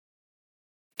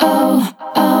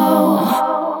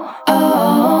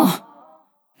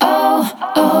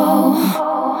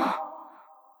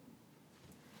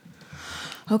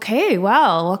Okay,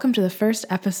 well, welcome to the first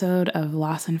episode of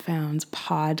Lost and Found's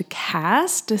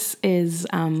podcast. This is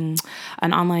an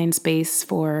online space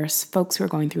for folks who are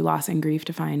going through loss and grief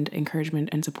to find encouragement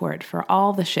and support for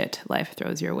all the shit life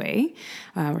throws your way.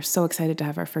 We're so excited to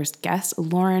have our first guest,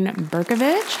 Lauren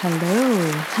Bercovitch.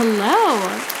 Hello.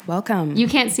 Hello. Welcome. You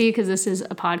can't see because this is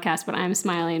a podcast, but I'm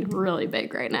smiling really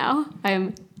big right now.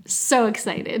 I'm so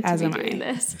excited to be doing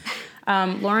this.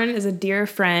 Lauren is a dear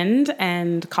friend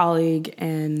and colleague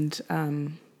and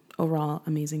overall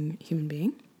amazing human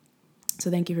being.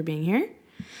 So thank you for being here.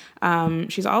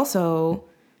 She's also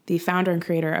the founder and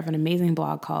creator of an amazing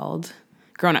blog called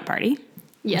Grown Up Party,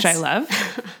 which I love.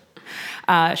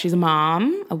 She's a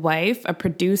mom, a wife, a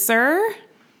producer,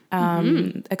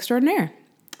 extraordinaire.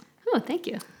 Oh, thank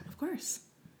you. Of course.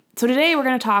 So today we're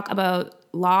going to talk about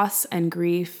loss and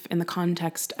grief in the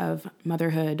context of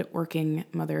motherhood, working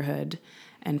motherhood,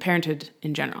 and parenthood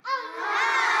in general.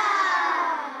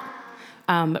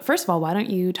 But first of all, why don't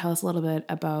you tell us a little bit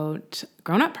about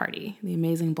Grown Up Party, the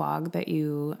amazing blog that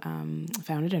you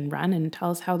founded and run, and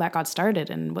tell us how that got started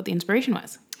and what the inspiration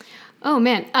was. Oh,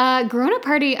 man. Grown Up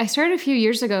Party, I started a few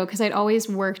years ago because I'd always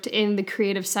worked in the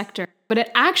creative sector. But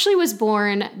it actually was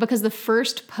born because the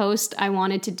first post I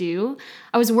wanted to do,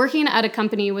 I was working at a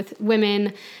company with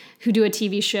women who do a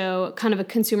TV show, kind of a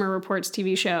Consumer Reports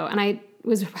TV show, and I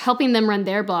was helping them run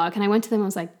their blog, and I went to them and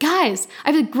was like, guys,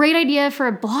 I have a great idea for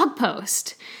a blog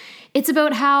post. It's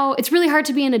about how it's really hard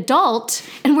to be an adult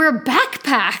and wear a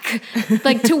backpack,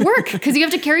 like to work, because you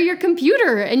have to carry your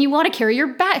computer and you want to carry your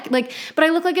back. Like, but I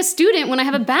look like a student when I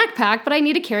have a backpack, but I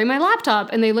need to carry my laptop.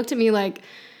 And they looked at me like,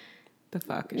 the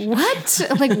fuck? What?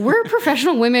 Like, we're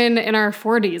professional women in our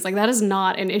 40s. Like, that is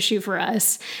not an issue for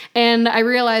us. And I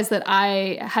realized that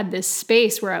I had this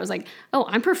space where I was like, oh,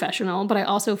 I'm professional, but I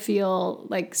also feel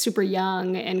like super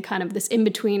young and kind of this in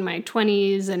between my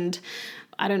 20s and,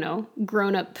 I don't know,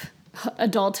 grown up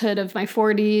adulthood of my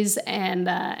 40s. And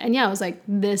yeah, I was like,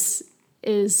 this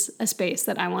is a space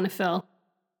that I want to fill.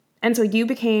 And so you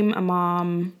became a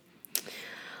mom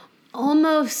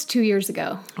almost 2 years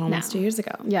ago. Almost 2 years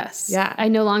ago. Yes. Yeah. I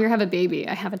no longer have a baby.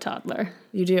 I have a toddler.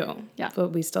 You do? Yeah. But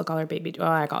we still call her Baby G. Well,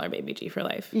 I call her Baby G for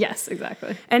life. Yes,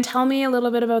 exactly. And tell me a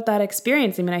little bit about that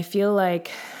experience. I mean, I feel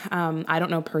like, I don't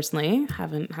know personally,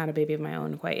 haven't had a baby of my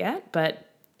own quite yet, but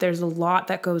there's a lot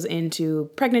that goes into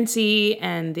pregnancy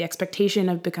and the expectation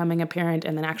of becoming a parent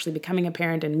and then actually becoming a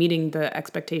parent and meeting the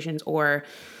expectations or,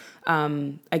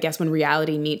 I guess when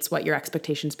reality meets what your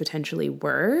expectations potentially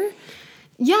were.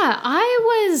 Yeah,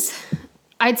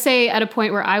 I'd say at a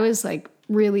point where I was like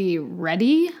really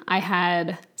ready. I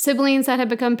had siblings that had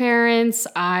become parents.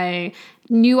 I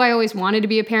knew I always wanted to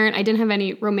be a parent. I didn't have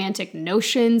any romantic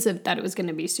notions of that it was going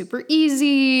to be super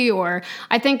easy, or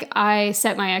I think I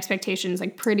set my expectations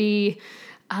like pretty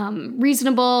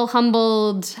reasonable,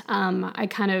 humbled. I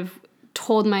kind of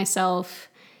told myself,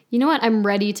 you know what, I'm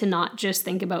ready to not just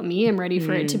think about me. I'm ready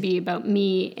for it to be about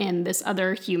me and this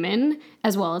other human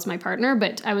as well as my partner.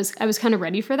 But I was kind of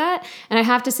ready for that. And I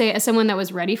have to say, as someone that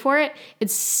was ready for it, it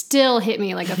still hit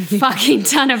me like a fucking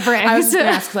ton of bricks. I was going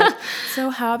to ask, like, so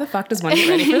how the fuck does one get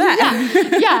ready for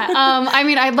that? Yeah. I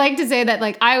mean, I'd like to say that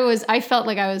like I felt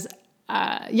like I was,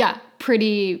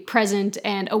 pretty present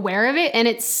and aware of it. And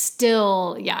it's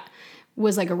still,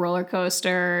 was like a roller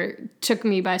coaster, took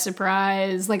me by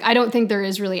surprise. Like, I don't think there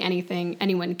is really anything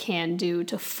anyone can do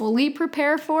to fully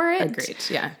prepare for it. Agreed,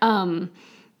 yeah.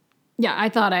 I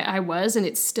thought I was, and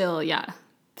it's still, it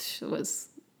was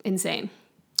insane.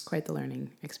 Quite the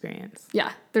learning experience.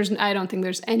 Yeah, I don't think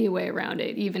there's any way around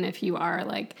it, even if you are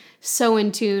like so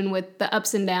in tune with the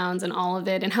ups and downs and all of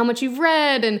it and how much you've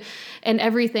read and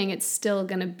everything, it's still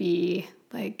gonna be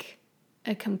like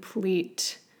a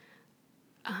complete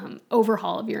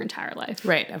overhaul of your entire life.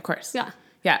 Right, of course. Yeah.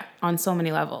 Yeah, on so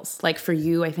many levels. Like for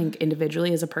you, I think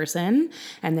individually as a person,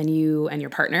 and then you and your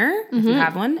partner, if you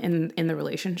have one, in the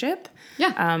relationship.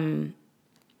 Yeah.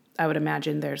 I would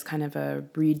imagine there's kind of a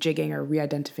rejigging or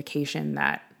re-identification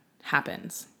that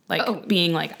happens. Like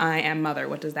being like, I am mother,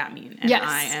 what does that mean? And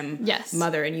I am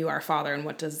mother and you are father, and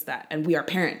what does that, and we are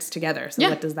parents together. So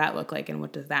what does that look like and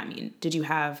what does that mean? Did you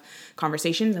have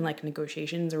conversations and like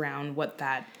negotiations around what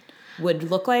that would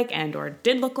look like and or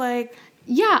did look like?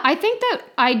 Yeah, I think that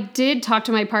I did talk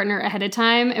to my partner ahead of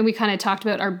time, and we kind of talked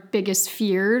about our biggest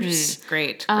fears.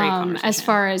 Great conversation. As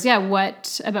far as,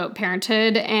 what about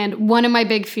parenthood. And one of my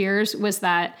big fears was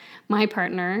that my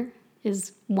partner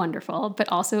is wonderful, but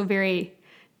also very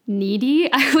needy,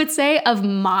 I would say, of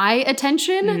my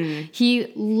attention.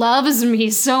 He loves me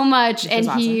so much, and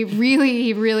awesome. he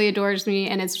really adores me,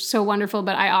 and it's so wonderful.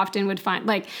 But I often would find,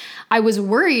 like, I was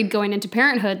worried going into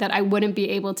parenthood that I wouldn't be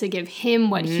able to give him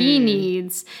what he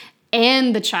needs,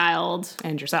 and the child,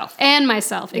 and yourself, and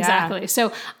myself. Exactly.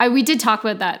 So we did talk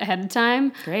about that ahead of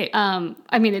time. Great.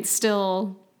 I mean, it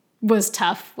still was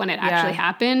tough when it actually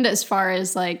happened, as far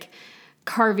as like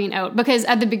carving out, because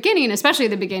at the beginning, especially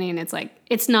at the beginning, it's like,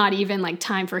 it's not even like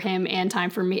time for him and time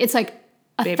for me. It's like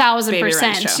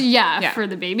 1,000%. For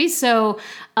the baby. So,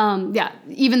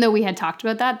 even though we had talked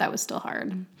about that, that was still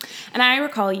hard. And I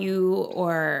recall you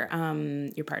or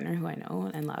your partner, who I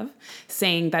know and love,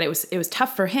 saying that it was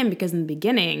tough for him because in the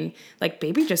beginning, like,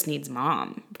 baby just needs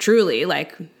mom, truly,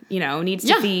 like, you know, needs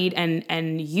to feed,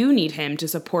 and you need him to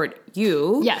support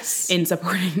you in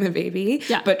supporting the baby.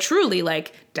 Yeah. But truly,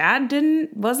 like,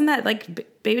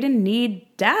 baby didn't need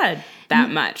dad that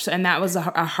much. And that was a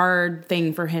hard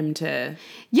thing for him to.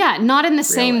 Yeah, not in the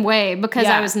same way, because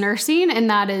I was nursing, and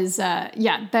that is,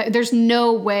 there's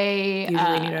no way.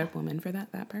 Usually need a woman for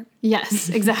that part. Yes,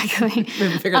 exactly. We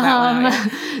figured that one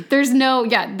out. There's no,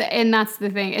 and that's the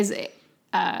thing is,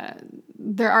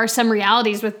 there are some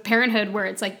realities with parenthood where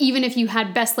it's like, even if you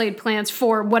had best laid plans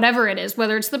for whatever it is,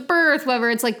 whether it's the birth, whether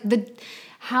it's like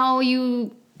how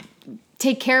you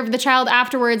take care of the child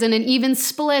afterwards and an even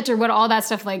split or what, all that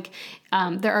stuff, like,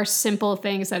 there are simple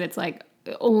things that it's like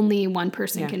only one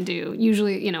person can do,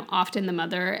 usually, you know, often the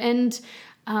mother. And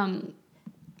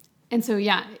so,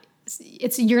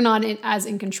 you're not as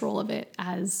in control of it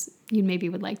as you maybe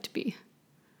would like to be.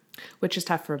 Which is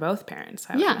tough for both parents,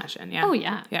 I would imagine. Yeah. Oh,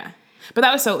 yeah. Yeah. But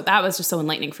that was just so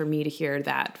enlightening for me to hear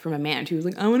that from a man who was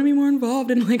like, I want to be more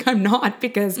involved, and like, I'm not,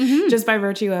 because just by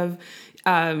virtue of,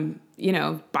 you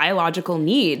know, biological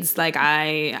needs, like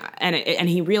and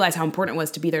he realized how important it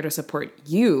was to be there to support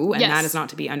you, and that is not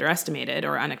to be underestimated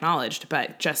or unacknowledged,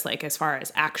 but just like, as far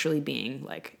as actually being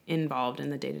like involved in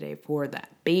the day-to-day for that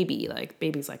baby, like,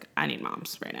 baby's like, I need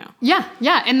moms right now. Yeah.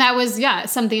 And that was,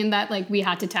 something that like we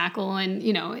had to tackle, and,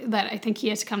 you know, that I think he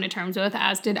has to come to terms with,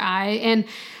 as did I. And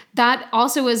that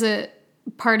also was a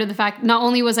part of the fact, not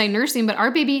only was I nursing, but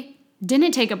our baby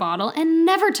didn't take a bottle and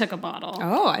never took a bottle.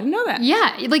 Oh, I didn't know that.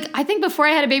 Yeah. Like, I think before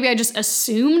I had a baby, I just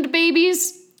assumed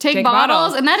babies take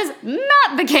bottles, and that is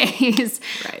not the case.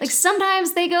 Right. Like,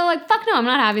 sometimes they go like, fuck no, I'm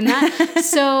not having that.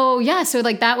 So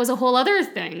like, that was a whole other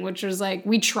thing, which was like,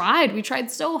 we tried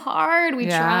so hard. We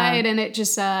tried, and it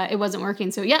just, it wasn't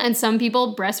working. So and some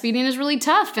people, breastfeeding is really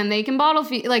tough, and they can bottle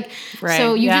feed, like,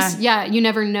 so you you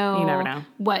never know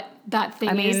what that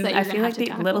thing is that you're I feel like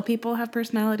the little people have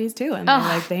personalities too, and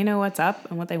like, they know what's up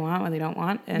and what they want, what they don't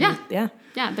want, and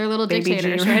they're little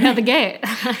dictators right out the gate.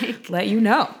 Like, let you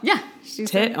know. Yeah.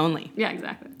 Tit only. Yeah,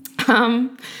 exactly.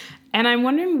 And I'm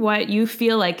wondering what you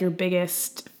feel like your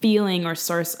biggest feeling or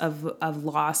source of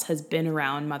loss has been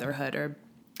around motherhood or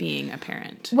being a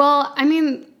parent. Well, I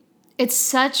mean, it's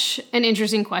such an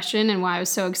interesting question, and why I was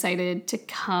so excited to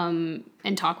come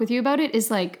and talk with you about it is,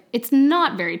 like, it's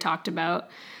not very talked about.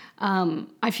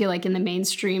 I feel like in the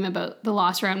mainstream about the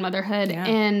loss around motherhood,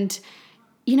 and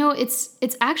you know, it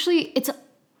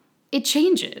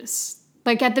changes.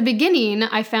 Like, at the beginning,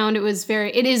 I found it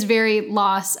is very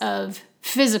loss of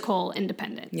physical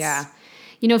independence. Yeah.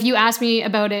 You know, if you asked me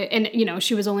about it, and, you know,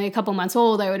 she was only a couple months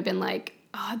old, I would have been like,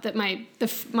 that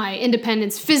my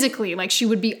independence physically, like, she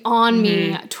would be on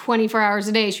me 24 hours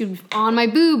a day. She would be on my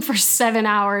boob for 7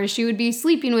 hours. She would be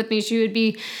sleeping with me. She would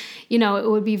be, you know, it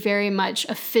would be very much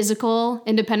a physical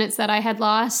independence that I had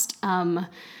lost,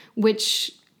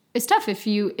 which it's tough if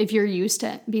you're used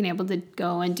to being able to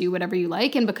go and do whatever you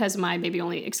like. And because my baby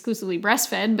only exclusively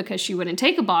breastfed because she wouldn't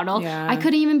take a bottle, I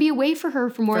couldn't even be away for her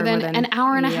for more than an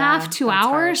hour and a half, 2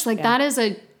 hours. Hard. Like, that is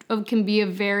can be a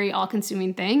very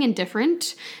all-consuming thing, and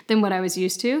different than what I was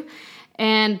used to.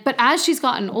 But as she's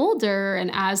gotten older, and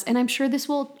I'm sure this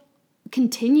will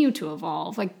continue to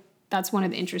evolve, like, that's one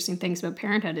of the interesting things about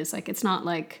parenthood is, like, it's not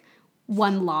like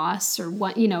one loss or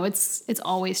one, you know, it's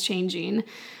always changing.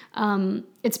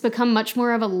 It's become much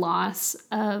more of a loss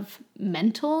of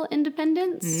mental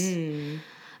independence.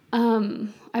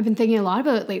 I've been thinking a lot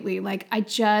about it lately. Like, I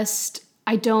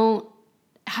don't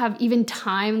have even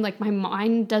time. Like, my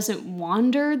mind doesn't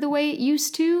wander the way it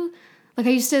used to. Like, I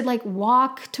used to, like,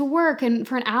 walk to work and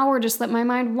for an hour just let my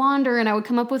mind wander, and I would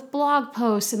come up with blog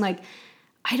posts, and, like,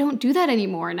 I don't do that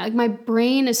anymore. And, like, my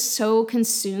brain is so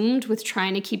consumed with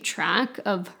trying to keep track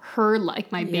of her,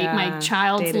 like, my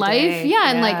child's life.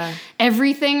 Yeah. And, like,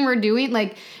 everything we're doing,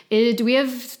 like, do we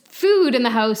have food in the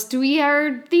house?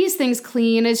 Are these things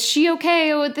clean? Is she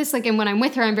okay with this? Like, and when I'm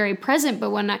with her, I'm very present.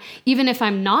 But even if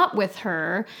I'm not with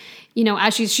her, you know,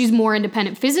 as she's more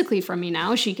independent physically from me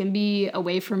now, she can be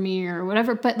away from me or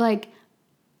whatever. But like,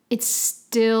 it's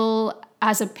still,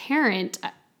 as a parent,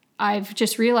 I've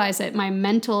just realized that my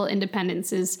mental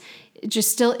independence is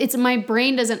just still, my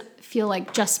brain doesn't feel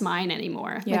like just mine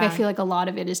anymore. Yeah. Like, I feel like a lot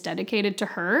of it is dedicated to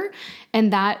her.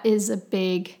 And that is a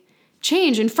big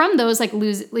change. And from those, like,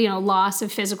 loss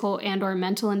of physical and or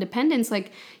mental independence,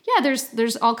 like, yeah,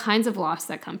 there's all kinds of loss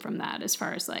that come from that, as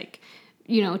far as like,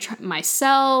 you know,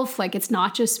 myself, like, it's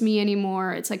not just me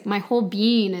anymore. It's like my whole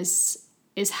being is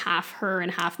half her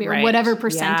and half me, or whatever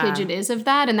percentage it is of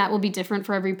that. And that will be different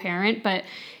for every parent, but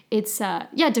it's,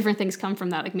 different things come from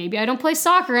that. Like, maybe I don't play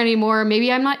soccer anymore.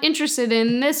 Maybe I'm not interested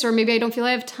in this, or maybe I don't feel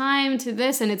I have time to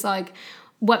this. And it's like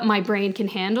what my brain can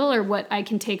handle or what I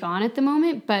can take on at the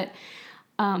moment. But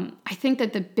I think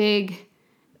that the big,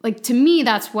 like, to me,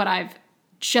 that's what I've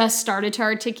just started to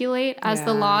articulate as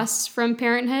the loss from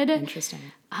parenthood. Interesting.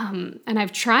 And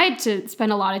I've tried to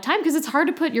spend a lot of time, because it's hard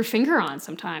to put your finger on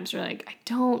sometimes. You're like, I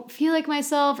don't feel like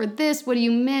myself, or this, what do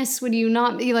you miss? What do you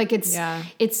not? Like, it's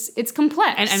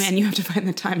complex. And you have to find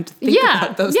the time to think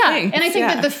about those things. And I think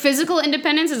that the physical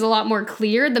independence is a lot more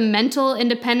clear. The mental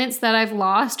independence that I've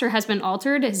lost or has been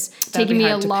altered is taking me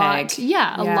a lot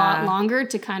longer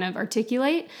to kind of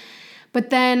articulate. But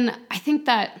then I think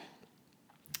that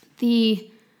the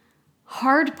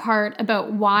hard part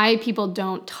about why people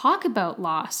don't talk about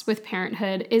loss with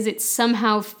parenthood is it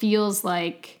somehow feels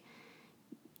like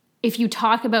if you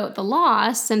talk about the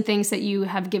loss and things that you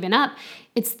have given up,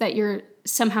 it's that you're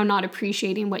somehow not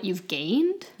appreciating what you've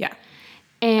gained. Yeah.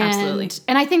 Absolutely.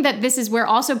 And I think that this is where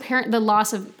also the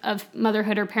loss of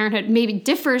motherhood or parenthood maybe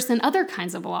differs than other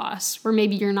kinds of loss, where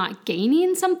maybe you're not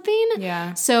gaining something.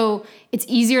 Yeah. So it's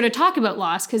easier to talk about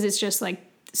loss because it's just like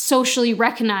socially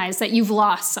recognized that you've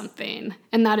lost something,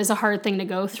 and that is a hard thing to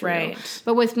go through. Right.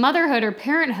 But with motherhood or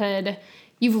parenthood,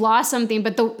 you've lost something,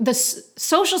 but the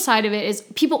social side of it is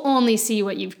people only see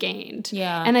what you've gained.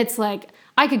 Yeah. And it's like,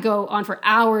 I could go on for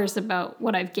hours about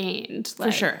what I've gained.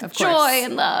 Like, for sure, of course. Joy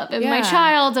and love and my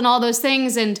child and all those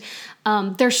things. And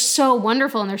they're so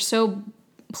wonderful and they're so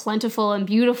plentiful and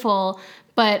beautiful.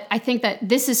 But I think that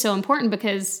this is so important,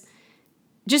 because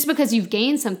just because you've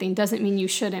gained something doesn't mean you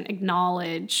shouldn't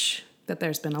acknowledge that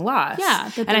there's been a loss. Yeah.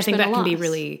 And I think that can be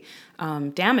really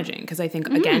damaging, because I think,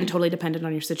 again, totally dependent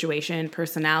on your situation,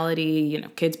 personality,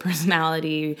 kids'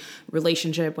 personality,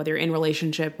 relationship, whether you're in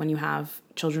relationship when you have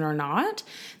children or not,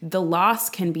 the loss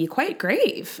can be quite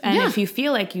grave. And if you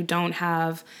feel like you don't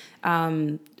have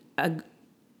a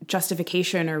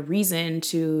justification or reason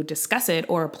to discuss it,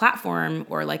 or a platform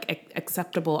or like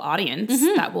acceptable audience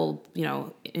that will,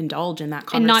 indulge in that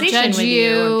conversation and not judge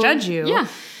you or judge you,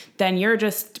 then you're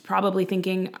just probably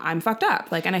thinking, I'm fucked up.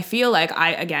 Like, and I feel like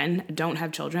I, again, don't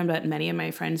have children, but many of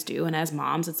my friends do. And as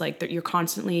moms, it's like you're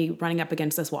constantly running up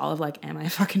against this wall of like, am I a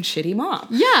fucking shitty mom?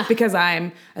 Yeah. Because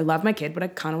I love my kid, but I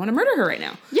kind of want to murder her right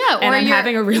now. Yeah. And I'm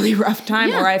having a really rough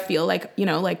time, or I feel like,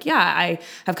 I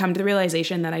have come to the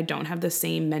realization that I don't have the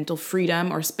same mental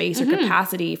freedom or space or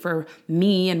capacity for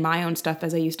me and my own stuff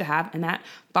as I used to have. And that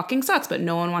fucking sucks, but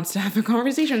no one wants to have a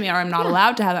conversation with me, or I'm not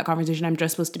allowed to have that conversation. I'm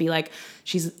just supposed to be like,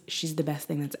 she's the best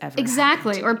thing that's ever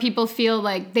happened. Or people feel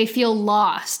like they feel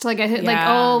lost. Like,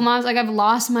 oh, mom's like, I've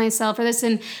lost myself or this.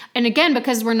 And again,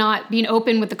 because we're not being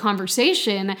open with the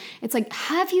conversation, it's like,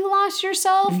 have you lost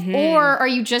yourself? Or are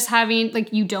you just having,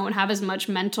 like, you don't have as much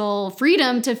mental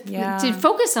freedom to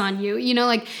focus on you,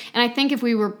 and I think if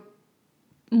we were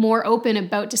more open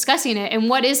about discussing it and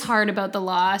what is hard about the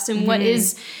loss and what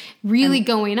is really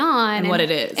going on and what it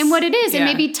is and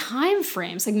maybe time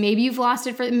frames, like maybe you've lost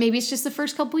it maybe it's just the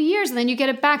first couple of years and then you get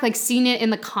it back, like seeing it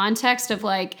in the context of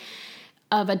like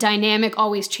of a dynamic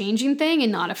always changing thing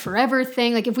and not a forever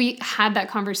thing. Like if we had that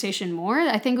conversation more,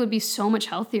 I think it would be so much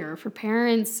healthier for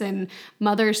parents and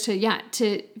mothers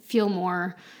to feel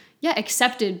more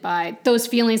accepted by those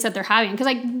feelings that they're having, because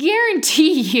I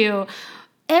guarantee you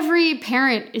every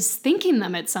parent is thinking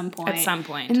them at some point.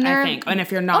 And I think. And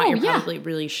if you're not, you're probably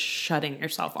really shutting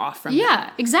yourself off from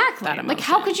exactly. that emotion. Like,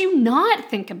 how could you not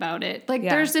think about it? Like,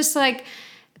 there's this, like,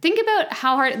 think about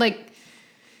how hard, like,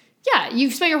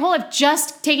 you've spent your whole life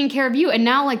just taking care of you, and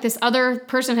now, like, this other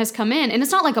person has come in, and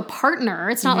it's not like a partner.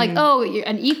 It's not like, you're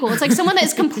an equal. It's like someone that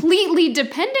is completely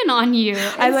dependent on you.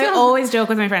 I always joke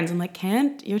with my friends. I'm like,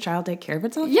 can't your child take care of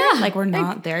itself yet? Like, we're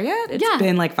not there yet? It's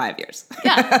been like 5 years.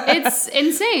 It's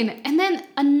insane. And then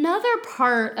another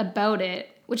part about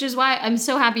it, which is why I'm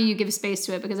so happy you give space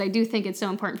to it, because I do think it's so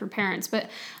important for parents. But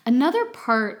another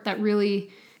part that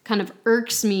really kind of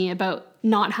irks me about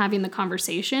not having the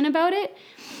conversation about it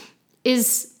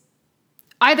is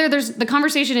either the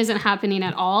conversation isn't happening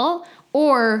at all,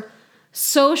 or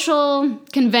social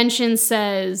convention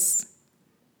says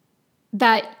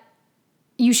that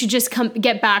you should just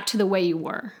get back to the way you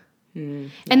were. Yeah.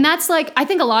 And that's like, I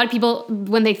think a lot of people,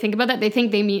 when they think about that, they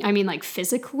think I mean like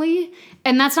physically.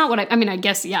 And that's not what I mean, I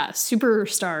guess, yeah,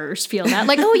 superstars feel that.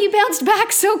 Like, oh, you bounced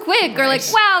back so quick. Right. Or like,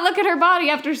 wow, look at her body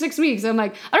after 6 weeks. I'm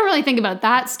like, I don't really think about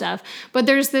that stuff. But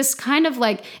there's this kind of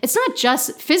like, it's not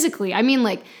just physically. I mean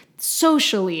like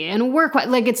socially and work.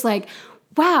 Like, it's like,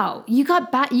 wow,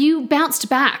 you bounced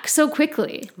back so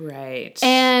quickly. Right.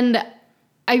 And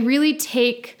I really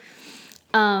take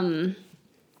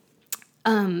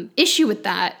issue with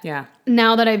that. Yeah.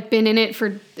 Now that I've been in it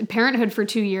for parenthood for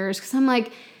 2 years, because I'm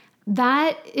like,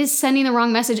 that is sending the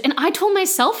wrong message. And I told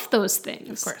myself those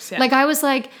things. Of course, yeah. Like I was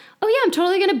like, oh yeah, I'm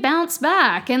totally gonna bounce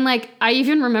back. And like I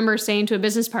even remember saying to a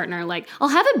business partner, like, I'll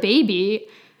have a baby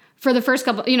for the first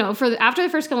couple, after the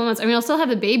first couple of months. I mean, I'll still have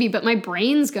the baby, but my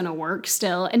brain's gonna work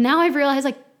still. And now I've realized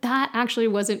like that actually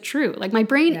wasn't true. Like my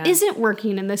brain isn't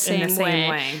working in the same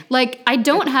way. Like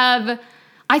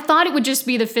I thought it would just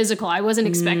be the physical. I wasn't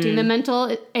expecting the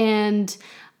mental. And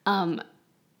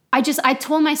I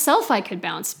told myself I could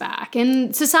bounce back.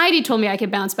 And society told me I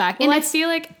could bounce back. Well, and I feel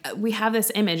like we have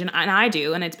this image, and I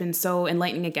do, and it's been so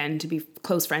enlightening again to be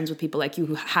close friends with people like you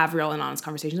who have real and honest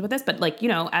conversations about this. But like,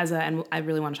 and I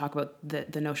really want to talk about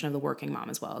the notion of the working mom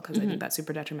as well, because I think that's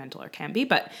super detrimental, or can be.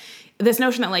 But this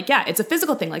notion that like, yeah, it's a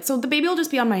physical thing. Like, so the baby will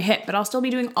just be on my hip, but I'll still be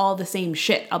doing all the same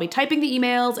shit. I'll be typing the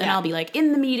emails and I'll be like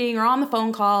in the meeting or on the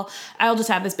phone call. I'll just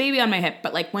have this baby on my hip.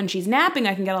 But like when she's napping,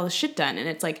 I can get all this shit done. And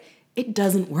it's like, it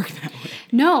doesn't work that way.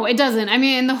 No, it doesn't. I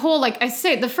mean, the whole, like I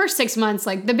say, the first 6 months,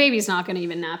 like the baby's not going to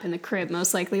even nap in the crib,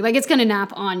 most likely. Like it's going to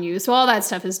nap on you. So all that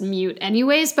stuff is mute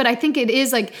anyways. But I think it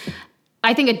is like,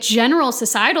 I think a general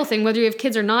societal thing, whether you have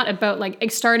kids or not, about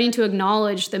like starting to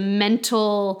acknowledge the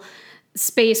mental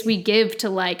space we give to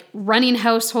like running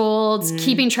households,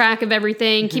 keeping track of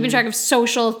everything, keeping track of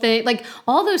social things, like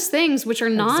all those things, which are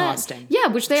not exhausting. Yeah,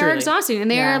 which they are exhausting,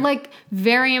 and they are like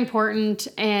very important.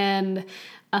 And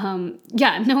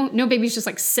no baby's just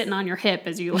like sitting on your hip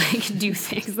as you like do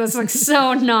things. That's like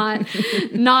so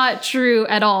not true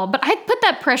at all. But I put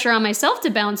that pressure on myself to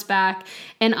bounce back,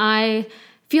 and I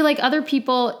feel like other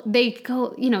people, they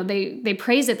go, they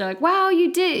praise it. They're like, wow,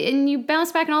 you did, and you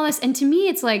bounced back and all this. And to me,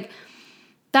 it's like,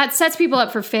 that sets people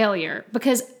up for failure,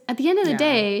 because at the end of the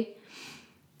day,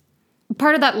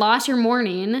 part of that loss you're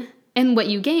mourning and what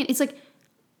you gain, it's like,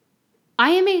 I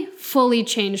am a fully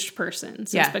changed person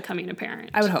since becoming a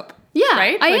parent. I would hope. Yeah,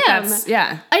 right? I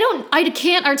am. I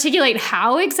can't articulate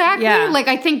how exactly. Yeah. Like,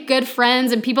 I think good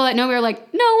friends and people that know me are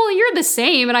like, no, well, you're the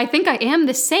same. And I think I am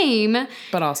the same.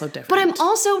 But also different. But I'm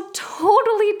also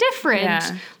totally different.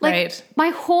 Yeah,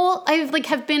 like,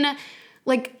 have been,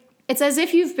 like, it's as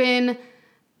if you've been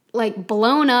like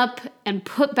blown up and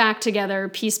put back together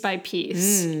piece by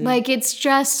piece. Like, it's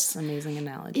just amazing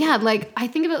analogy. Yeah, like I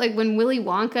think of it like when Willy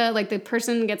Wonka, like the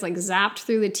person gets like zapped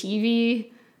through the TV,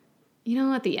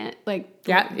 at the end, like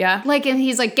like, and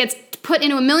he's like gets put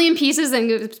into a million pieces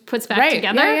and puts back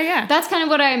together. Yeah. That's kind of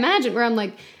what I imagine, where I'm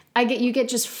like, you get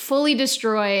just fully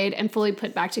destroyed and fully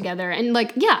put back together. And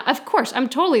like, yeah, of course, I'm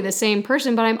totally the same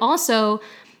person, but I'm also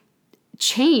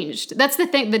changed. That's the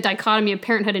thing, the dichotomy of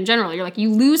parenthood in general. You're like,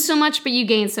 you lose so much, but you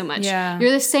gain so much. Yeah.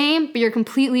 You're the same, but you're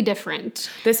completely different.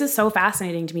 This is so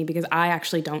fascinating to me, because I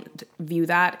actually don't view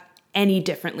that any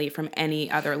differently from any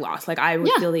other loss. Like I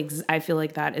would I feel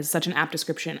like that is such an apt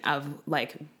description of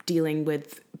like dealing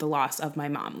with the loss of my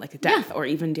mom, like death, or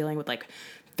even dealing with like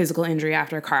physical injury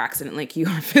after a car accident. Like you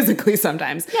are physically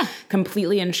sometimes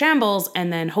completely in shambles,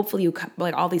 and then hopefully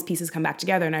like all these pieces come back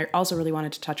together. And I also really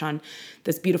wanted to touch on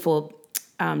this beautiful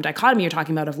dichotomy you're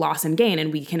talking about of loss and gain,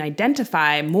 and we can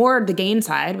identify more the gain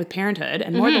side with parenthood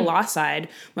and more the loss side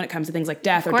when it comes to things like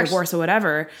death or divorce or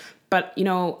whatever. But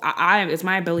it's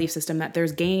my belief system that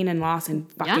there's gain and loss in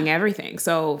fucking everything.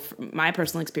 So my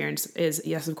personal experience is,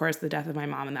 yes, of course, the death of my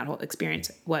mom, and that whole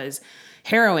experience was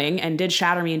harrowing and did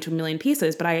shatter me into a million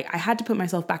pieces. But I had to put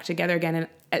myself back together again, and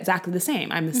exactly the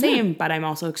same. I'm the same, but I'm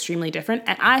also extremely different,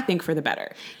 and I think for the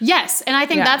better. Yes, and I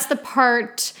think that's the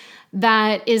part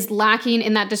that is lacking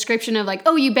in that description of like,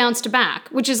 oh, you bounced back,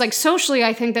 which is like socially,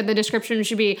 I think that the description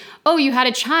should be, oh, you had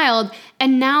a child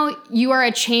and now you are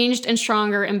a changed and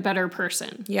stronger and better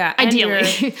person. Yeah.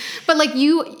 Ideally. But like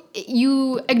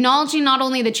you acknowledging not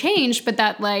only the change, but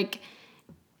that like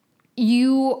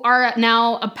you are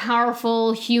now a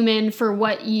powerful human for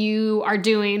what you are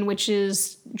doing, which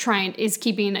is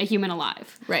keeping a human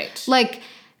alive. Right. Like,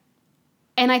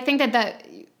 and I think that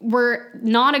we're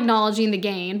not acknowledging the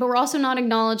gain, but we're also not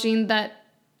acknowledging that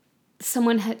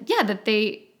someone that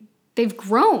they've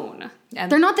grown.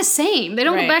 And they're not the same. They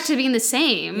don't go back to being the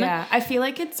same. Yeah. I feel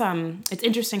like it's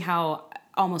interesting how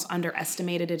almost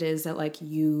underestimated it is that like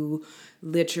you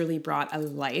literally brought a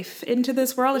life into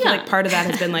this world. I feel like part of that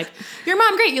has been like, your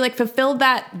mom, great. You like fulfilled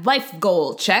that life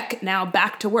goal. Check. Now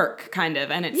back to work kind of.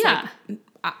 And it's like,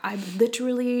 I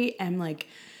literally am like,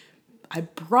 I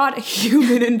brought a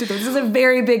human into this. This is a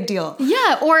very big deal.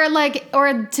 Yeah.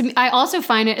 Or to me, I also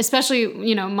find it, especially,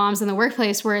 you know, moms in the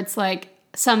workplace where it's like,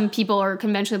 some people are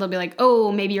conventionally, they'll be like,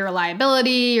 oh, maybe you're a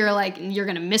liability. You're like, you're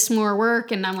going to miss more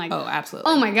work. And I'm like, oh,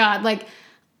 absolutely. Oh my God. Like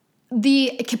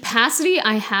the capacity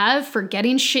I have for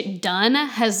getting shit done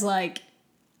has like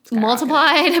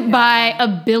multiplied by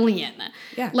 1 billion.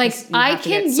 Yeah. Like I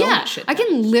can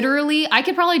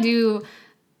probably do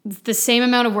the same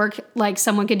amount of work like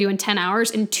someone could do in 10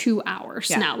 hours in 2 hours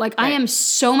now. Like I am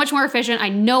so much more efficient. I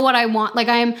know what I want. Like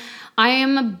I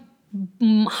am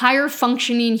a higher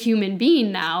functioning human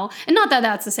being now, and not that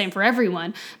that's the same for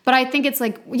everyone, but I think it's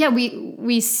like we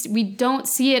don't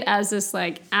see it as this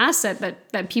like asset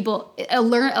that people a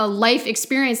life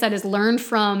experience that is learned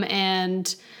from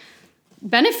and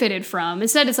benefited from.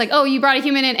 Instead it's like, oh, you brought a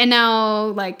human in and now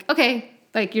like, okay,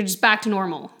 like you're just back to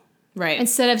normal. Right.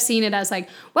 Instead of seeing it as like,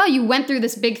 well, you went through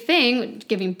this big thing,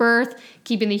 giving birth,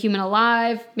 keeping the human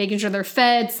alive, making sure they're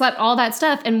fed, slept, all that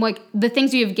stuff. And like the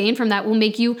things you have gained from that will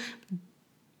make you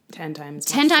 10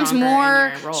 times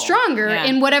more stronger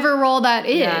in whatever role that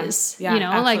is. Yeah, you know,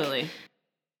 absolutely. like,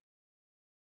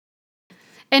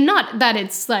 and not that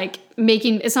it's like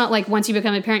it's not like once you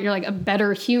become a parent, you're like a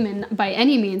better human by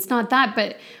any means, not that,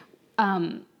 but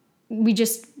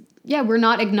we're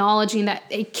not acknowledging that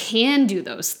it can do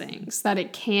those things, that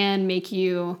it can make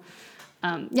you,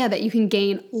 that you can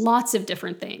gain lots of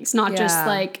different things, not just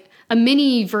like a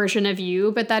mini version of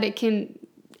you, but that it can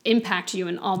impact you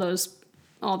in all those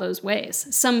ways.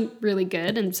 Some really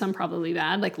good and some probably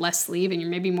bad, like less sleep and you're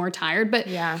maybe more tired, but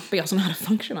you also know how to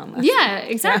function on that. Yeah,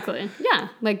 exactly. Yeah.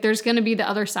 Like there's going to be the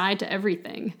other side to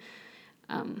everything.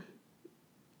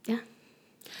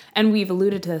 And we've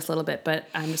alluded to this a little bit, but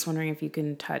I'm just wondering if you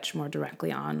can touch more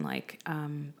directly on like,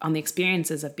 on the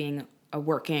experiences of being a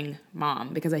working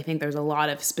mom, because I think there's a lot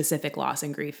of specific loss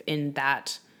and grief in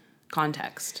that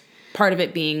context. Part of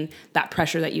it being that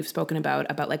pressure that you've spoken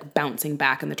about like bouncing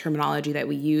back and the terminology that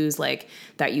we use, like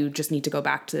that you just need to go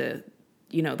back to,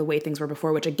 you know, the way things were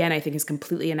before, which again, I think is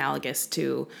completely analogous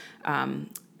to,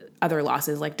 other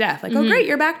losses like death. Like, oh great,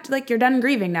 you're back to like, you're done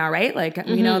grieving now, right? Like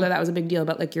we know that was a big deal,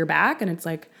 but like you're back and it's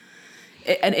like,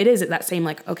 it is that same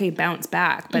like, okay, bounce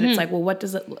back, but it's like, well, what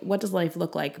does life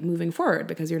look like moving forward?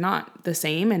 Because you're not the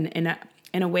same. And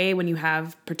in a way, when you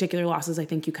have particular losses, I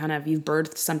think you've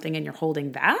birthed something and you're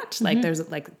holding that. Like there's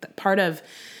like part of,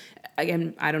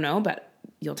 again, I don't know, but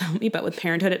you'll tell me, but with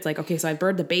parenthood, it's like, okay, so I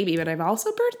birthed the baby, but I've also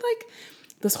birthed like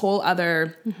this whole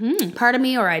other part of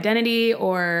me or identity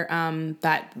or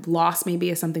that loss maybe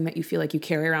is something that you feel like you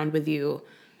carry around with you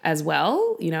as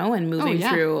well, you know, and moving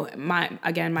through my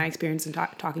experience and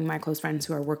talking to my close friends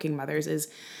who are working mothers is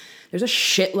there's a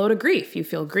shitload of grief. You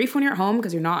feel grief when you're at home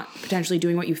because you're not potentially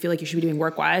doing what you feel like you should be doing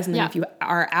work-wise. And then if you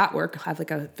are at work, have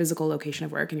like a physical location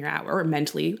of work and you're at work or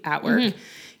mentally at work,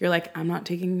 you're like, I'm not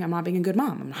being a good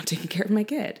mom. I'm not taking care of my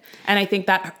kid. And I think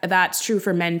that that's true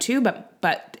for men too,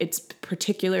 but it's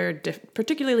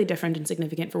particularly different and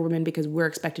significant for women because we're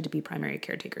expected to be primary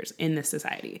caretakers in this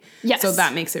society. Yes. So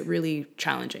that makes it really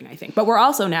challenging, I think. But we're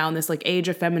also now in this like age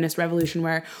of feminist revolution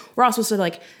where we're all supposed to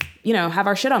like, you know, have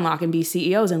our shit on lock and be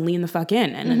CEOs and lean the fuck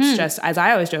in. And it's just, as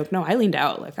I always joke, no, I leaned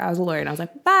out. Like I was a lawyer and I was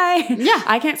like, bye. Yeah.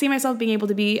 I can't see myself being able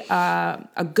to be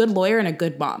a good lawyer and a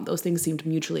good mom. Those things seemed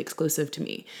mutually exclusive to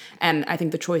me. And I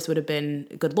think the choice would have been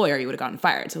a good lawyer. You would have gotten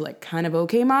fired. So like kind of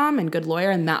okay mom and good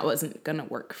lawyer. And that wasn't going to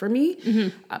work for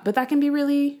me. But that can be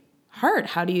really hard.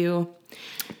 How do you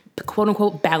quote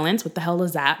unquote balance? What the hell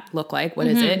does that look like? What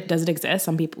is it? Does it exist?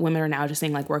 Women are now just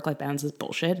saying like work-life balance is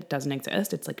bullshit. It doesn't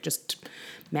exist. It's like just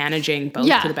managing both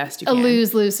to the best you can. A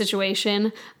lose-lose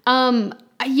situation.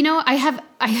 You know,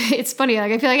 it's funny.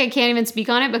 Like I feel like I can't even speak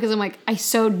on it because I'm like, I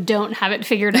so don't have it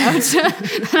figured out.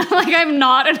 Like I'm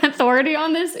not an authority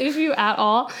on this issue at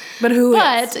all. But who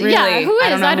is? Really? Yeah, who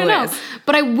is? I don't know.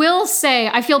 But I will say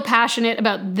I feel passionate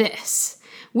about this,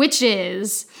 which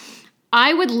is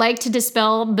I would like to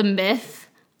dispel the myth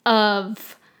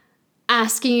of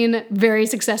asking very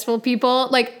successful people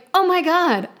like, oh my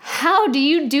God, how do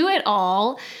you do it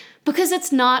all? Because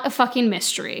it's not a fucking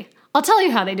mystery. I'll tell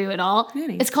you how they do it all.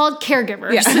 Really? It's called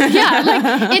caregivers. Yeah.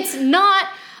 Like it's not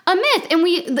a myth.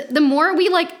 And the more we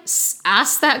like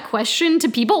ask that question to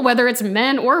people, whether it's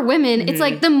men or women, it's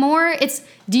like the more it's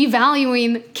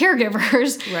devaluing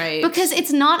caregivers. Right. Because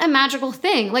it's not a magical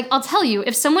thing. Like, I'll tell you,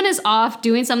 if someone is off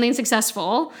doing something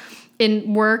successful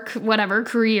in work, whatever,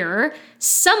 career,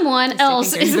 someone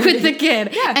else is with the kid.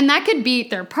 Yeah. And that could be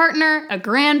their partner, a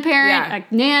grandparent,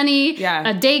 a nanny,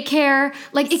 a daycare.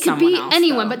 Like, it could be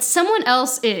anyone, but someone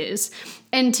else is.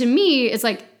 And to me, it's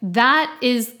like, that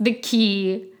is the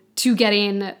key to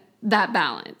getting that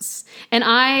balance. And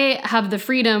I have the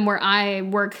freedom where I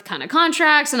work kind of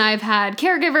contracts, and I've had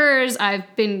caregivers.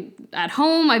 I've been at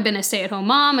home. I've been a stay-at-home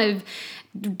mom. I've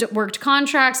worked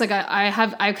contracts. Like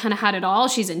I kind of had it all.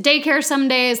 She's in daycare some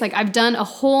days. Like, I've done a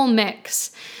whole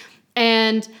mix.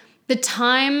 And the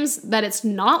times that it's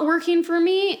not working for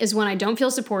me is when I don't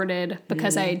feel supported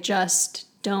because I just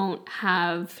don't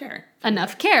have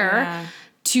enough care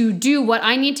to do what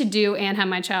I need to do and have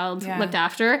my child looked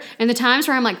after. And the times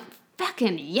where I'm like,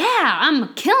 fucking yeah,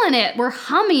 I'm killing it, we're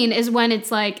humming, is when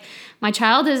it's like my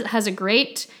child has a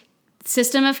great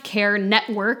system of care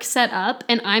network set up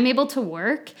and I'm able to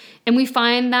work and we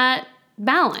find that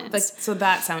balance. Like, so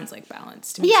that sounds like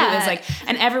balance to me too. It's like,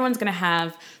 and everyone's going to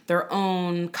have their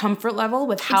own comfort level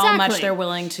with how much they're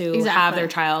willing to have their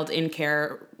child in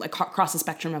care, like across the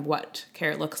spectrum of what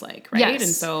care looks like, right? Yes.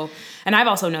 And so, and I've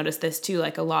also noticed this too,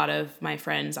 like a lot of my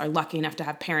friends are lucky enough to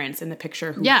have parents in the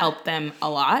picture who help them a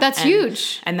lot. That's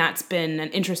huge. And that's been an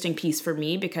interesting piece for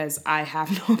me because I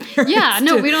have no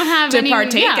parents we don't have to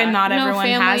partake, and not no everyone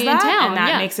has that. And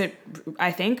that makes it,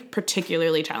 I think,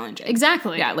 particularly challenging.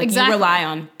 Exactly. Yeah, like you rely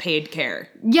on paid care.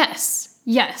 Yes.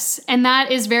 And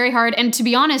that is very hard. And to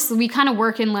be honest, we kind of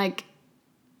work in like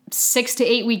 6 to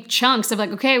 8 week chunks of like,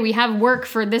 okay, we have work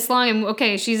for this long, and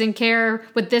okay, she's in care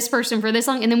with this person for this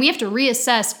long. And then we have to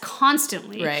reassess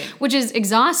constantly, which is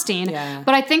exhausting. Yeah.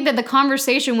 But I think that the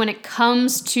conversation when it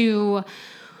comes to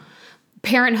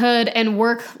parenthood and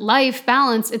work-life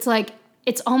balance, it's like,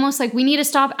 it's almost like we need to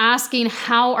stop asking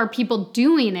how are people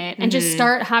doing it and just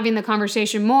start having the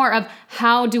conversation more of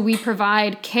how do we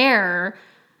provide care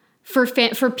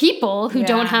for people who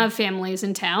don't have families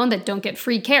in town that don't get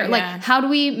free care. Like, how do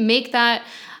we make that?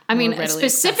 I mean,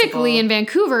 specifically in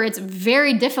Vancouver, it's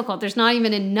very difficult. There's not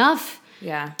even enough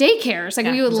daycares. Like,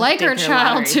 we would like our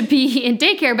child to be in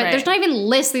daycare, but there's not even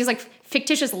lists. These like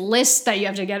fictitious lists that you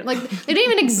have to get. Like, they don't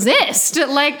even exist.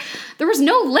 Like, there was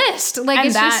no list. Like, and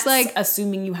it's just like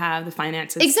assuming you have the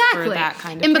finances for that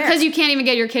kind of and care. because you can't even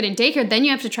get your kid in daycare, then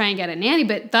you have to try and get a nanny,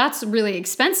 but that's really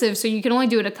expensive. So you can only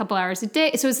do it a couple hours a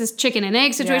day. So it's this chicken and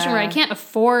egg situation where I can't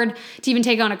afford to even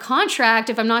take on a contract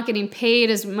if I'm not getting paid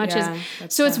as much as.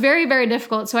 So it's very, very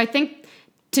difficult. So I think,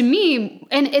 to me,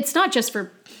 and it's not just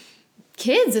for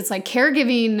kids, it's like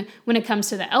caregiving when it comes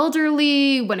to the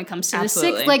elderly, when it comes to the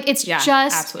sick, like it's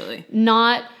just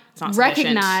not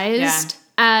recognized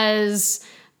as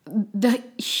the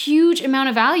huge amount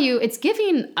of value it's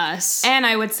giving us. And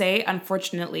I would say,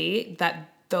 unfortunately,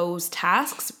 that those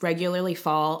tasks regularly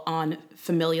fall on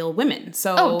familial women.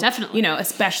 So, definitely, you know,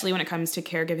 especially when it comes to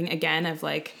caregiving, again, of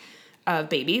like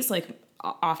babies, like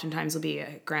oftentimes will be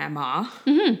a grandma.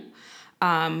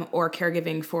 Or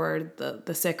caregiving for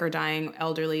the sick or dying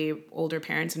elderly, older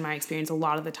parents. In my experience, a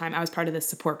lot of the time, I was part of this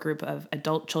support group of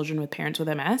adult children with parents with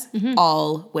MS,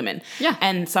 all women. Yeah.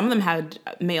 And some of them had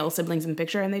male siblings in the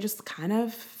picture, and they just kind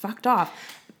of fucked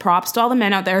off. Props to all the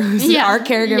men out there who are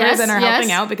caregivers and are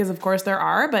helping out, because of course there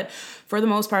are. But for the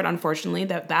most part, unfortunately,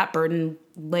 that burden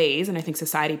lays, and I think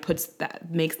society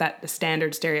makes that the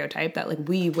standard stereotype that like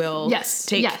we will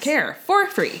take care for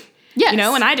free. Yes. You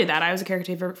know, when I did that, I was a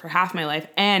caregiver for half my life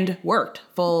and worked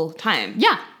full time.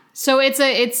 Yeah. So it's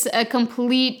a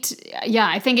complete,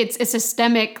 I think it's a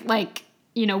systemic, like,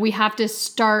 you know, we have to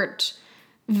start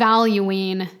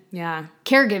valuing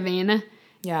caregiving.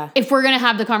 Yeah. If we're going to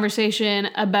have the conversation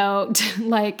about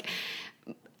like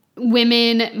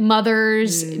women,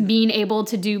 mothers being able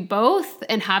to do both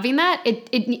and having that, and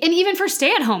even for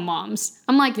stay-at-home moms,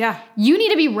 I'm like, you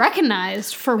need to be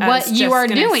recognized for what you are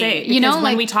doing. You know, when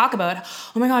like, we talk about,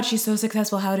 oh my God, she's so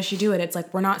successful, how does she do it? It's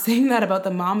like, we're not saying that about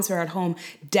the moms who are at home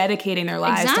dedicating their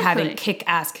lives to having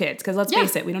kick-ass kids. Because let's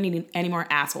face it, we don't need any more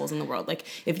assholes in the world. Like,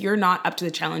 if you're not up to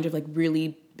the challenge of like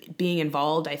really being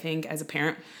involved, I think, as a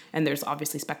parent, and there's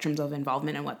obviously spectrums of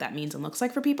involvement and what that means and looks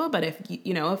like for people, but if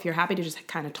you know, if you're happy to just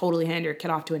kind of totally hand your kid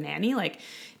off to a nanny, like,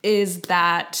 is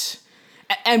that,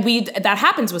 and that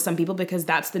happens with some people because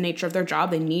that's the nature of their job.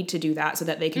 They need to do that so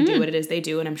that they can do what it is they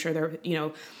do, and I'm sure they're, you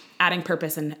know, adding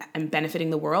purpose and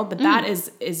benefiting the world, but that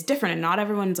is different, and not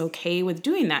everyone's okay with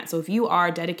doing that. So if you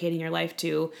are dedicating your life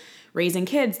to raising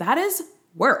kids, that is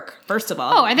work, first of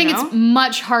all. Oh, I think it's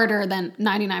much harder than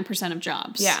 99% of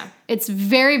jobs. Yeah. It's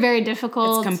very, very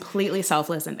difficult. It's completely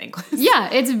selfless and thankless. Yeah,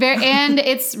 and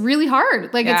it's really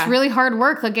hard. Like, it's really hard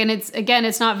work. Like, and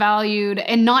it's not valued,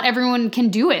 and not everyone can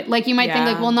do it. Like, you might think,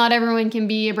 like, well, not everyone can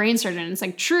be a brain surgeon. It's,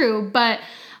 like, true, but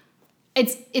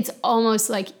it's almost,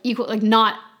 like, equal. Like,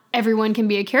 not everyone can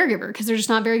be a caregiver because they're just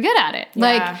not very good at it. Yeah.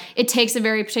 Like, it takes a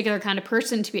very particular kind of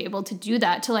person to be able to do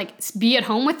that, to, like, be at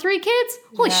home with 3 kids.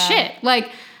 Holy shit. Like,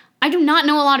 I do not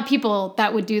know a lot of people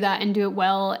that would do that and do it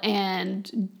well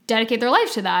and dedicate their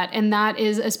life to that. And that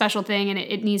is a special thing, and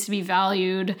it needs to be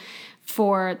valued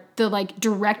for the, like,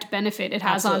 direct benefit it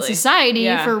has on society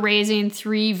for raising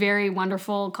 3 very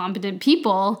wonderful, competent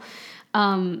people.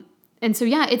 And so,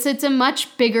 it's a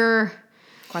much bigger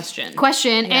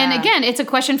question. Yeah. And again, it's a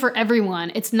question for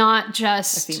everyone. It's not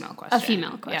just a female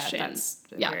question. Yeah, that's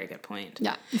a very good point.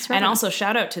 Yeah. And also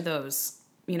shout out to those,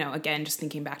 again, just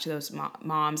thinking back to those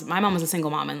moms. My mom was a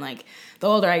single mom, and, like, the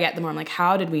older I get, the more I'm like,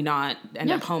 how did we not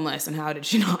end up homeless, and how did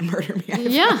she not murder me? I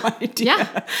have no idea.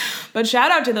 Yeah. But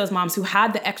shout out to those moms who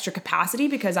had the extra capacity,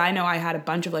 because I know I had a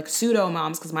bunch of, like, pseudo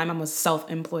moms, because my mom was a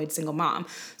self-employed single mom.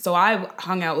 So I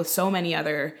hung out with so many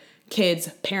other kids'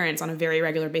 parents on a very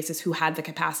regular basis who had the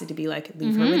capacity to be like,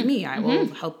 leave her with me. I will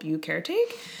help you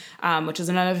caretake, which is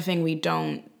another thing we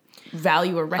don't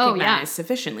value or recognize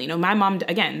sufficiently. My mom,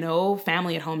 again, no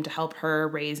family at home to help her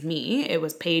raise me. It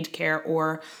was paid care,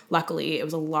 or luckily it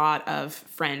was a lot of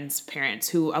friends' parents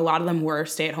who, a lot of them were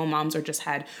stay-at-home moms or just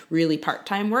had really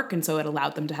part-time work, and so it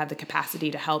allowed them to have the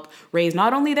capacity to help raise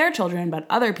not only their children but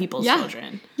other people's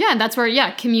children. Yeah, that's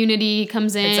where community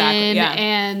comes in. Exactly. Yeah.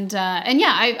 And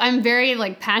I'm very,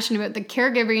 like, passionate about the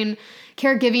caregivers.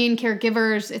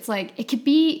 It's like, it could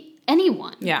be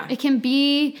anyone. Yeah. It can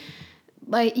be,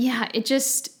 like, it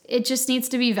just needs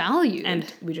to be valued.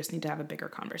 And we just need to have a bigger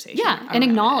conversation. Yeah, and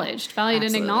acknowledged, valued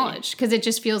and acknowledged. Because it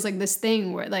just feels like this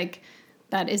thing where, like,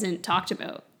 that isn't talked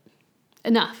about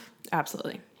enough.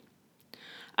 Absolutely.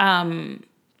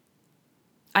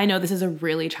 I know this is a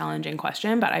really challenging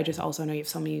question, but I just also know you have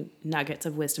so many nuggets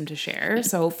of wisdom to share.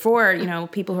 So for,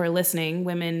 people who are listening,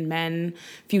 women, men,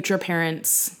 future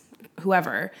parents,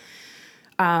 whoever,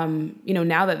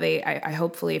 now that I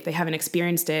hopefully, if they haven't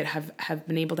experienced it, have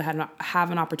been able to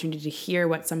have an opportunity to hear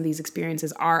what some of these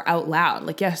experiences are out loud.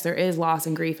 Like, yes, there is loss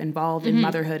and grief involved in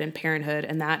motherhood and parenthood,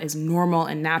 and that is normal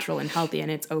and natural and healthy, and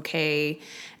it's okay.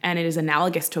 And it is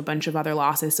analogous to a bunch of other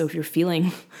losses. So if you're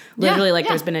feeling literally like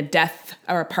there's been a death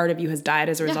or a part of you has died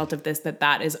as a result of this,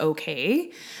 that is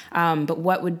okay. But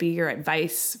what would be your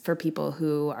advice for people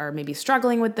who are maybe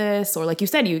struggling with this? Or, like you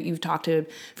said, you've talked to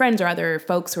friends or other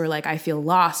folks who are like, I feel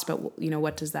lost, but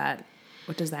what does that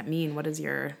mean? What is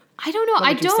your, I don't know.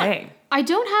 I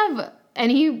don't have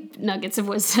any nuggets of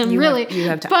wisdom, you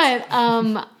have time. But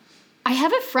I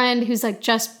have a friend who's, like,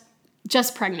 just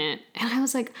pregnant, and I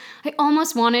was like, I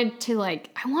almost wanted to, like,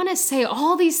 I want to say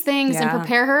all these things and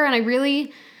prepare her, and I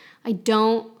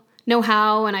don't know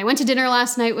how. And I went to dinner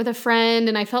last night with a friend,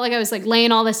 and I felt like I was, like,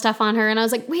 laying all this stuff on her, and I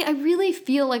was like, wait, I really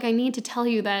feel like I need to tell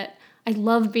you that I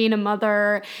love being a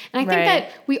mother. And I think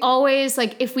that we always,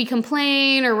 like, if we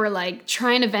complain or we're, like,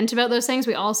 trying to vent about those things,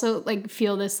 we also, like,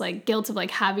 feel this, like, guilt of,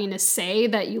 like, having to say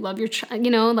that you love your child,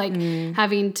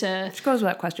 having to. Which goes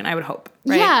without question, I would hope.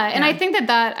 Right? Yeah. And I think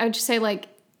that I would just say, like,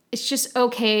 it's just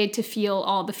okay to feel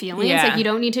all the feelings. Yeah. Like, you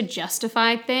don't need to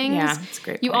justify things. Yeah, that's a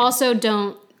great point. You also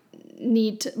don't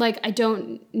need to, like, I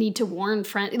don't need to warn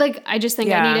friends. Like, I just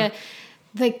think I need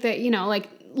to, like,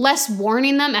 less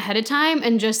warning them ahead of time,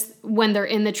 and just when they're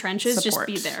in the trenches, support.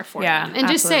 Just be there for them. And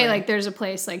just say, like, there's a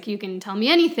place, like, you can tell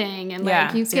me anything, and,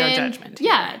 like, you zero can judgment.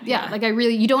 Yeah. Like,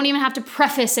 you don't even have to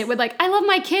preface it with, like, I love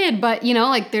my kid, but,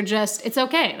 like, they're just, it's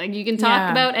okay. Like, you can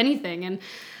talk about anything. And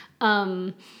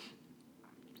and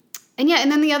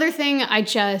then the other thing I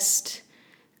just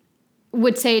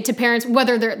would say to parents,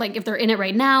 whether they're, like, if they're in it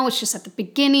right now, it's just at the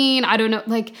beginning, I don't know,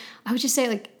 like, I would just say,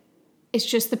 like, it's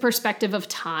just the perspective of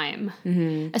time,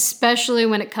 especially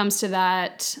when it comes to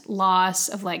that loss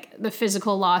of, like, the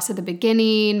physical loss at the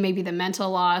beginning, maybe the mental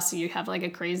loss. You have, like, a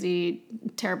crazy,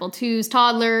 terrible twos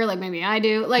toddler, like maybe I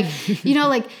do. Like,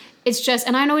 like, it's just,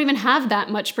 and I don't even have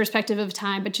that much perspective of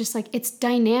time, but just, like, it's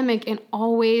dynamic and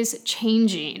always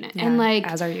changing. Yeah, and, like,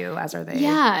 as are you, as are they.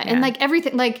 Yeah. And, like,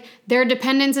 everything, like, their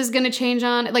dependence is going to change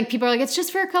on, like, people are like, it's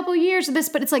just for a couple years of this,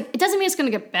 but it's like, it doesn't mean it's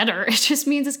going to get better. It just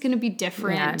means it's going to be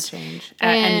different. Yeah, change.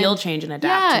 And you'll change and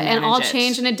adapt. Yeah, and I'll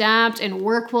change and adapt, and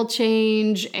work will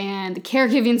change, and the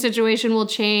caregiving situation will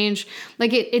change.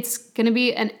 Like, it's going to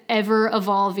be an ever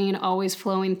evolving, always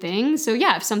flowing thing. So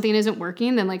yeah, if something isn't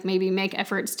working, then, like, maybe make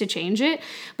efforts to change it,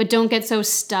 but don't get so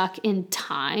stuck in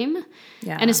time.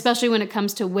 Yeah. And especially when it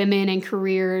comes to women and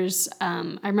careers.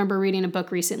 I remember reading a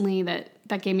book recently that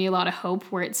gave me a lot of hope,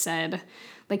 where it said,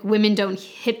 like, women don't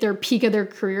hit their peak of their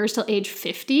careers till age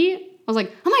 50. I was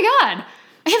like, oh my God,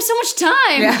 I have so much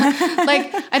time. Yeah.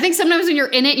 Like, I think sometimes when you're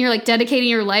in it and you're like dedicating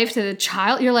your life to the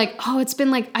child, you're like, oh, it's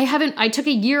been like, I took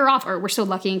a year off, or we're so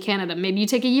lucky in Canada. Maybe you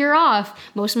take a year off.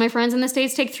 Most of my friends in the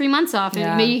States take 3 months off.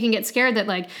 And maybe you can get scared that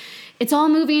like, it's all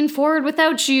moving forward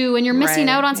without you and you're missing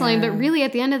out on something. But really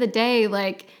at the end of the day,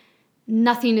 like,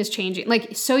 nothing is changing.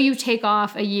 Like, so you take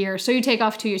off a year, so you take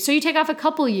off 2 years, so you take off a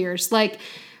couple years. Like,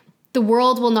 the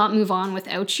world will not move on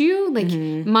without you. Like,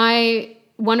 my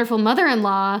wonderful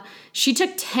mother-in-law, she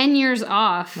took 10 years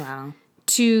off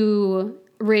to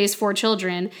raise 4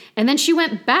 children. And then she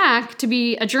went back to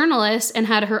be a journalist and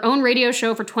had her own radio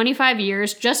show for 25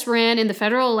 years, just ran in the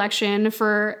federal election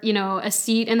for, you know, a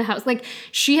seat in the House. Like,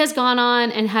 she has gone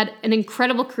on and had an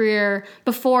incredible career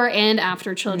before and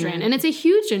after children. And it's a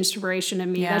huge inspiration to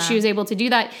me that she was able to do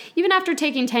that even after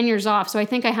taking 10 years off. So I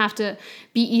think I have to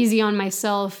be easy on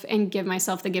myself and give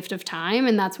myself the gift of time.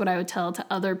 And that's what I would tell to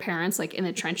other parents, like in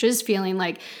the trenches, feeling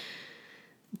like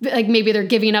maybe they're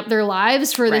giving up their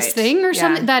lives for this thing or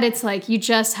something, that it's like, you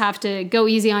just have to go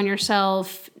easy on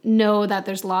yourself, know that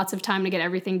there's lots of time to get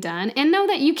everything done, and know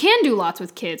that you can do lots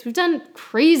with kids. We've done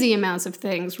crazy amounts of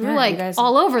things. We're like guys,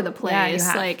 all over the place.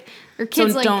 Yeah, like, our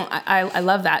kids, so like, I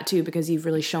love that too, because you've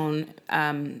really shown,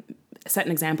 set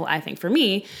an example, I think, for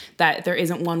me, that there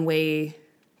isn't one way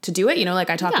to do it. You know,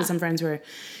 like I talked to some friends who are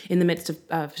in the midst of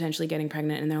potentially getting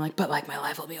pregnant, and they're like, but like my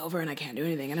life will be over and I can't do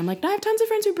anything. And I'm like, no, I have tons of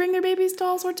friends who bring their babies to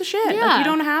all sorts of shit. Yeah. Like, you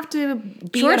don't have to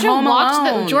be at home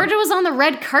alone. Georgia was on the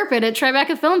red carpet at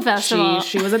Tribeca Film Festival.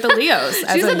 She was at the Leos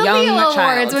as she was a at the young Leo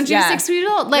child. Awards when she was 6 years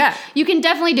old. Like, you can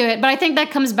definitely do it. But I think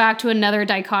that comes back to another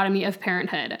dichotomy of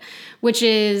parenthood, which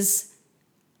is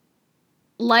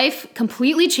life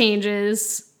completely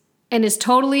changes and is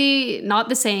totally not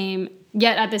the same,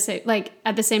 yet at the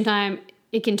same time,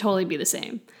 it can totally be the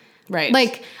same. Right.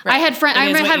 Like, I had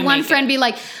one friend be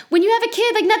like, when you have a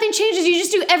kid, like, nothing changes. You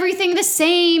just do everything the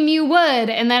same you would.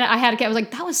 And then I had a kid. I was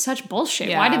like, that was such bullshit.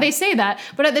 Yeah. Why did they say that?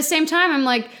 But at the same time, I'm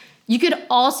like, you could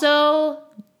also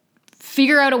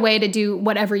figure out a way to do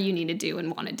whatever you need to do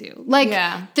and want to do. Like,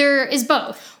 there is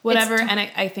both. Whatever. And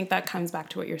I think that comes back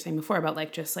to what you were saying before about,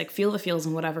 like, just like feel the feels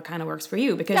and whatever kind of works for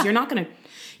you, because you're going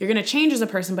to change as a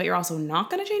person, but you're also not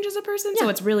going to change as a person. So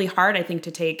it's really hard, I think,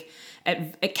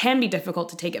 it can be difficult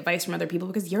to take advice from other people,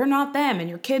 because you're not them and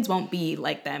your kids won't be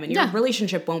like them and your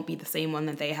relationship won't be the same one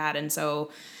that they had. And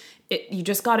so you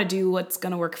just got to do what's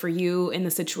going to work for you in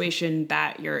the situation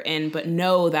that you're in, but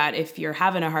know that if you're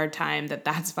having a hard time,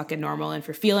 that's fucking normal. And if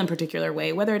you're feeling a particular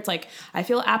way, whether it's like, I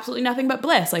feel absolutely nothing but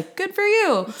bliss, like, good for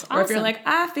you. That's awesome. Or if you're like,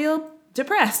 I feel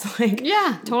depressed, like,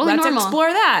 totally let's normal.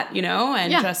 Explore that, you know,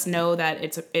 and just know that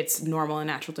it's normal and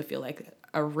natural to feel like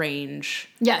a range.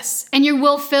 Yes. And you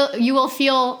will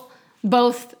feel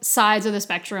both sides of the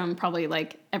spectrum probably,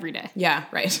 like, every day. Yeah,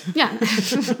 right. Yeah.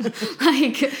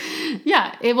 Like,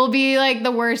 it will be like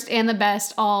the worst and the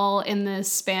best all in the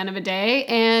span of a day.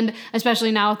 And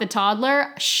especially now with the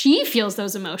toddler, she feels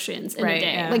those emotions in a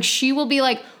day. Yeah. Like, she will be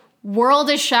like, world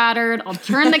is shattered. I'll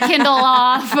turn the Kindle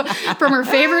off from her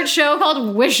favorite show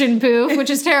called Wish and Poof,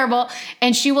 which is terrible.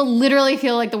 And she will literally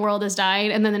feel like the world has died.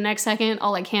 And then the next second,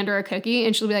 I'll like hand her a cookie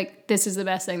and she'll be like, this is the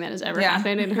best thing that has ever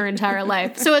happened in her entire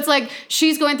life. So it's like,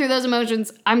 she's going through those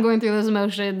emotions. I'm going through those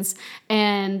emotions.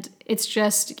 And it's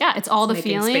just, it's all the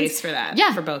feelings. Space for that.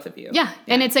 For both of you. Yeah.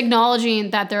 And it's acknowledging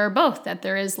that there are both, that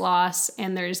there is loss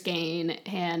and there's gain,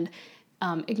 and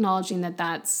acknowledging that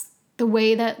that's the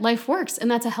way that life works, and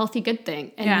that's a healthy, good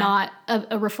thing, and not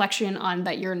a reflection on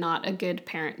that you're not a good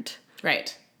parent.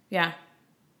 Right. Yeah.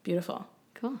 Beautiful.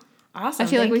 Cool. Awesome. I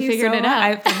feel like we figured it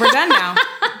out. We're done now.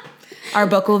 Our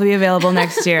book will be available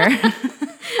next year. I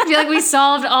feel like we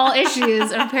solved all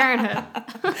issues of parenthood.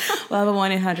 We'll have a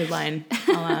 1-800 line.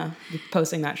 I'll be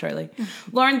posting that shortly.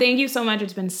 Lauren, thank you so much.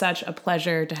 It's been such a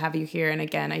pleasure to have you here. And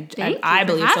again, I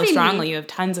believe so strongly you have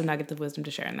tons of nuggets of wisdom to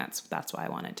share, and that's why I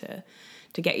wanted to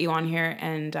get you on here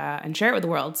and share it with the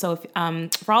world. So if,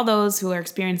 for all those who are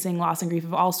experiencing loss and grief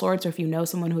of all sorts, or if you know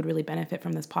someone who would really benefit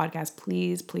from this podcast,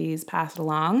 please pass it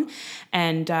along.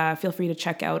 And feel free to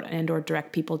check out and or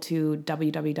direct people to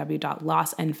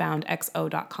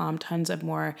www.lossandfoundxo.com. Tons of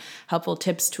more helpful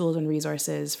tips, tools, and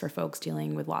resources for folks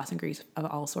dealing with loss and grief of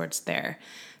all sorts there.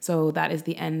 So that is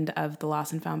the end of the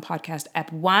Lost and Found podcast,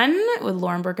 Ep 1 with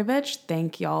Lauren Bercovitch.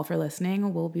 Thank y'all for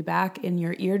listening. We'll be back in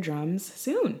your eardrums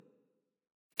soon.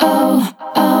 Oh,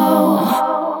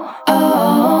 oh,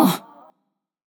 oh.